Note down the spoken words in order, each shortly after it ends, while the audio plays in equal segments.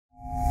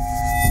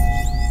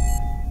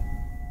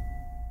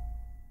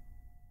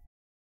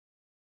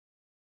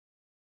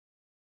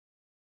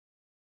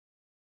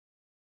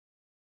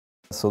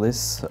So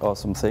this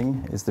awesome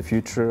thing is the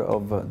future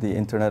of the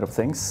Internet of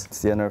Things.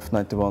 It's the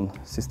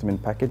nRF91 system in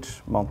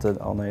package mounted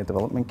on a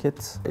development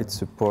kit. It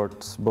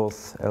supports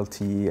both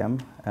LTE-M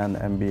and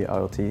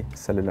NB-IoT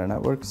cellular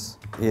networks.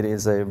 It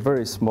is a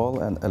very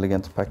small and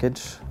elegant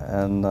package,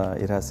 and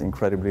it has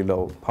incredibly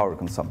low power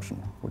consumption,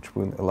 which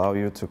will allow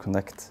you to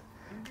connect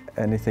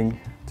anything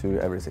to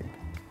everything.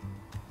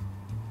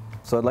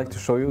 So I'd like to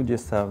show you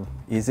just how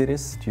easy it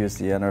is to use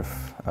the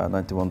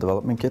nRF91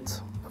 development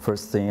kit.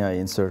 First thing, I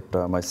insert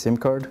my SIM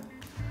card,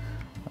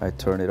 I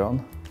turn it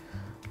on,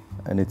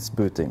 and it's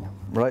booting.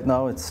 Right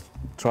now it's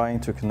trying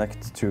to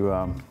connect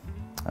to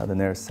the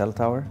nearest cell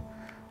tower.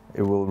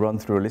 It will run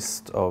through a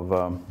list of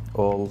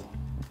all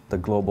the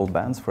global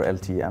bands for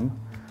LTE-M,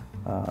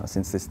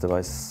 since this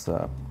device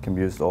can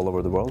be used all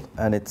over the world.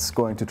 And it's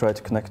going to try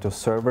to connect to a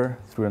server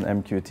through an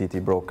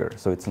MQTT broker,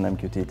 so it's an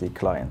MQTT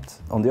client.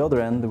 On the other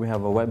end, we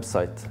have a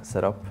website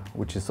set up,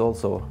 which is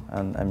also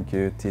an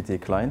MQTT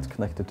client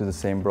connected to the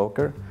same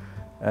broker,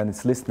 and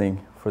it's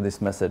listening for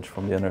this message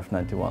from the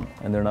nRF91,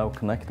 and they're now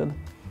connected.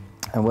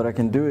 And what I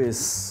can do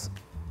is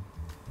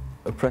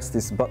press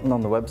this button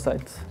on the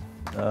website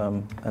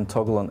and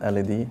toggle on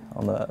LED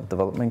on the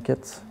development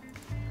kit,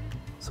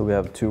 so we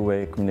have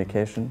two-way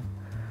communication.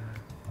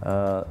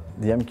 The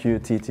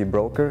MQTT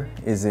broker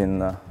is in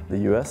the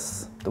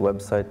US, the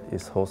website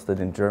is hosted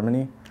in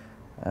Germany,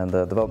 and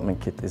the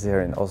development kit is here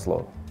in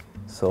Oslo.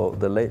 So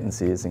the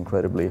latency is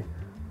incredibly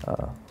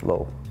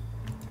low.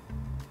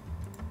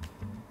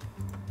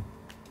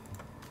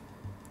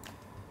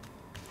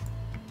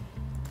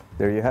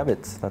 There you have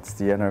it. That's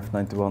the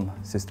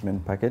nRF91 system in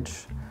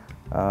package.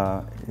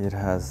 It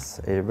has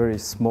a very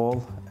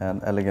small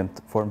and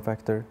elegant form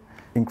factor,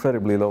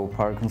 incredibly low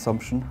power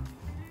consumption.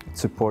 It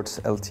supports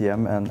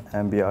LTE-M and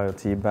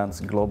NB-IoT bands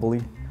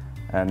globally,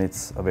 and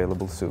it's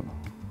available soon.